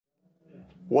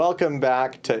Welcome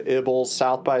back to IBBLE's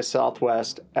South by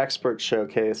Southwest Expert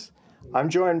Showcase. I'm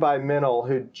joined by Minal,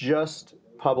 who just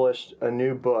published a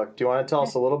new book. Do you want to tell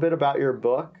us a little bit about your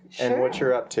book and what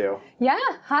you're up to? Yeah.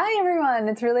 Hi, everyone.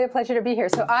 It's really a pleasure to be here.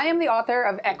 So I am the author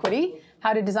of Equity,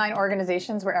 How to Design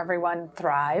Organizations Where Everyone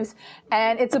Thrives.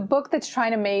 And it's a book that's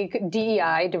trying to make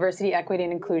DEI, diversity, equity,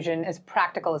 and inclusion, as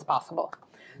practical as possible.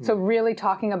 So really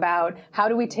talking about how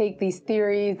do we take these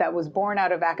theories that was born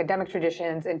out of academic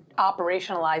traditions and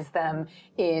operationalize them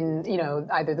in,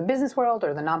 either the business world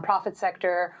or the nonprofit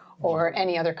sector or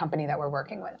any other company that we're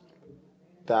working with.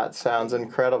 That sounds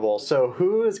incredible. So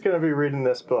who is going to be reading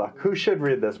this book? Who should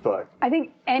read this book? I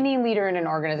think any leader in an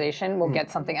organization will get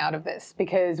something out of this,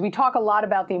 because we talk a lot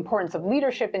about the importance of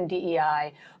leadership in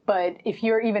DEI, but if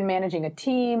you're even managing a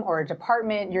team or a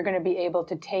department, you're going to be able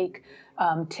to take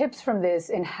tips from this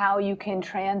in how you can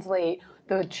translate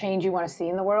the change you want to see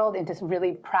in the world into some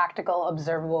really practical,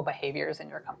 observable behaviors in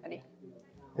your company.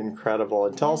 Incredible.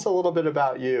 And tell us a little bit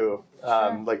about you,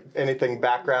 like anything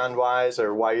background-wise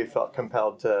or why you felt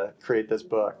compelled to create this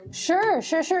book. Sure.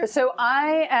 So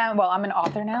I'm an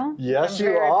author now. Yes,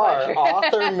 you are.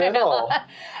 Author Minal.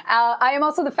 I am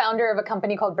also the founder of a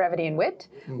company called Brevity and Wit,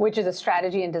 which is a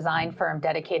strategy and design firm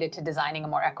dedicated to designing a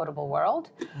more equitable world.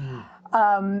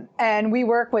 And we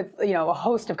work with, a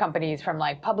host of companies from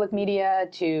like public media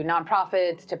to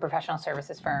nonprofits to professional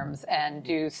services firms, and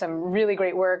do some really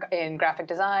great work in graphic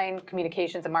design,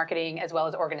 communications and marketing, as well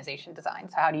as organization design.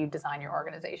 So how do you design your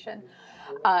organization?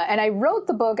 And I wrote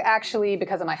the book actually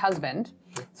because of my husband.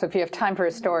 So if you have time for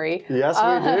a story. Yes,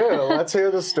 we do. Let's hear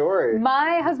the story.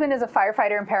 My husband is a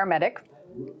firefighter and paramedic,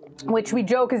 which we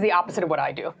joke is the opposite of what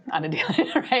I do on a daily,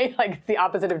 right? Like it's the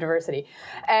opposite of diversity.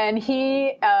 And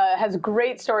he has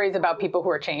great stories about people who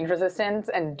are change resistant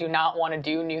and do not want to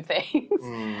do new things.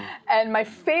 And my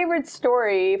favorite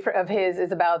story of his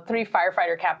is about 3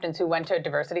 firefighter captains who went to a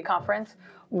diversity conference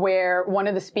where one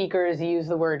of the speakers used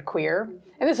the word queer.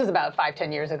 And this was about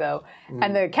 5-10 years ago.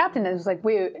 And the captain was like,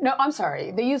 no, I'm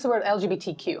sorry. They used the word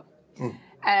LGBTQ.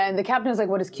 And the captain was like,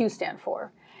 what does Q stand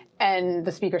for? And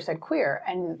the speaker said queer.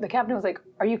 And the captain was like,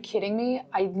 are you kidding me?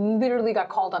 I literally got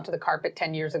called onto the carpet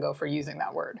 10 years ago for using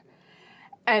that word.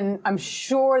 And I'm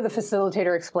sure the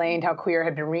facilitator explained how queer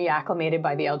had been reacclimated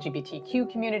by the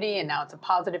LGBTQ community, and now it's a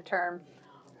positive term.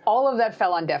 All of that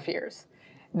fell on deaf ears.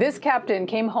 This captain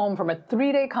came home from a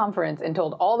 3-day conference and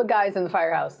told all the guys in the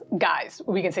firehouse, guys,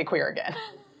 we can say queer again.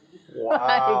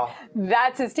 Wow.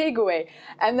 That's his takeaway.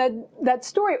 And that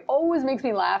story always makes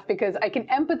me laugh, because I can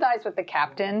empathize with the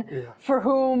captain for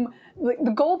whom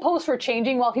the goalposts were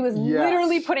changing while he was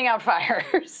literally putting out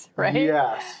fires, right?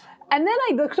 Yes. And then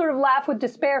I sort of laugh with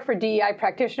despair for DEI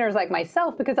practitioners like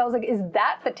myself, because I was like, is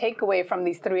that the takeaway from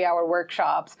these 3-hour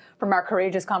workshops, from our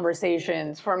courageous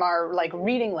conversations, from our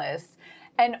reading lists?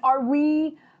 And are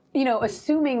we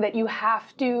assuming that you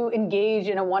have to engage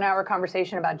in a 1-hour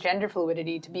conversation about gender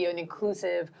fluidity to be an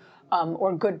inclusive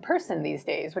or good person these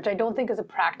days, which I don't think is a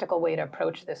practical way to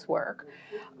approach this work.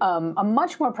 A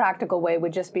much more practical way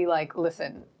would just be like,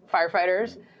 listen,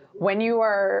 firefighters, when you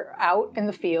are out in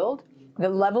the field, the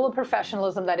level of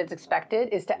professionalism that is expected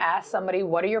is to ask somebody,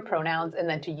 what are your pronouns, and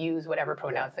then to use whatever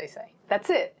pronouns they say. That's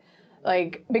it.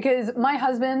 Because my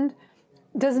husband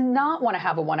does not want to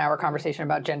have a 1-hour conversation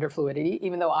about gender fluidity,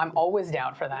 even though I'm always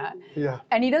down for that. Yeah.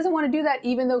 And he doesn't want to do that,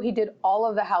 even though he did all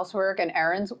of the housework and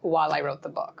errands while I wrote the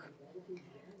book.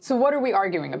 So what are we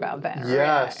arguing about then?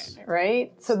 Yes.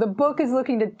 Right? So the book is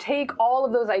looking to take all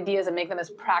of those ideas and make them as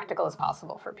practical as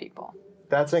possible for people.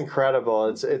 That's incredible.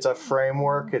 It's a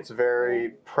framework. It's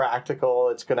very practical.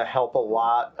 It's going to help a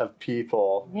lot of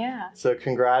people. Yeah. So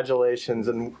congratulations.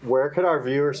 And where could our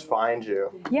viewers find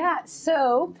you? Yeah,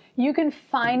 so you can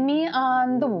find me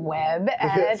on the web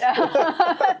at...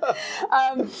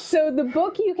 so the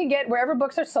book you can get wherever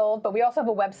books are sold, but we also have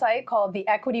a website called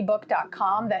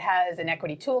theequitybook.com that has an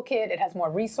equity toolkit. It has more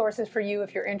resources for you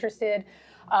if you're interested.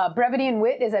 Brevity and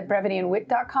Wit is at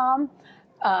brevityandwit.com.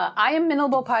 I am Minal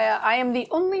Bopaiah. I am the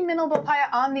only Minal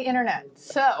Bopaiah on the internet.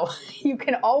 So you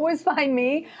can always find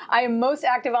me. I am most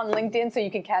active on LinkedIn, so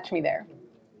you can catch me there.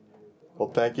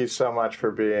 Well, thank you so much for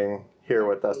being here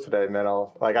with us today,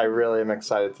 Minal. I really am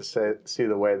excited to see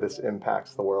the way this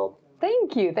impacts the world.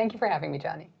 Thank you. Thank you for having me,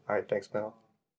 Johnny. All right. Thanks, Minal.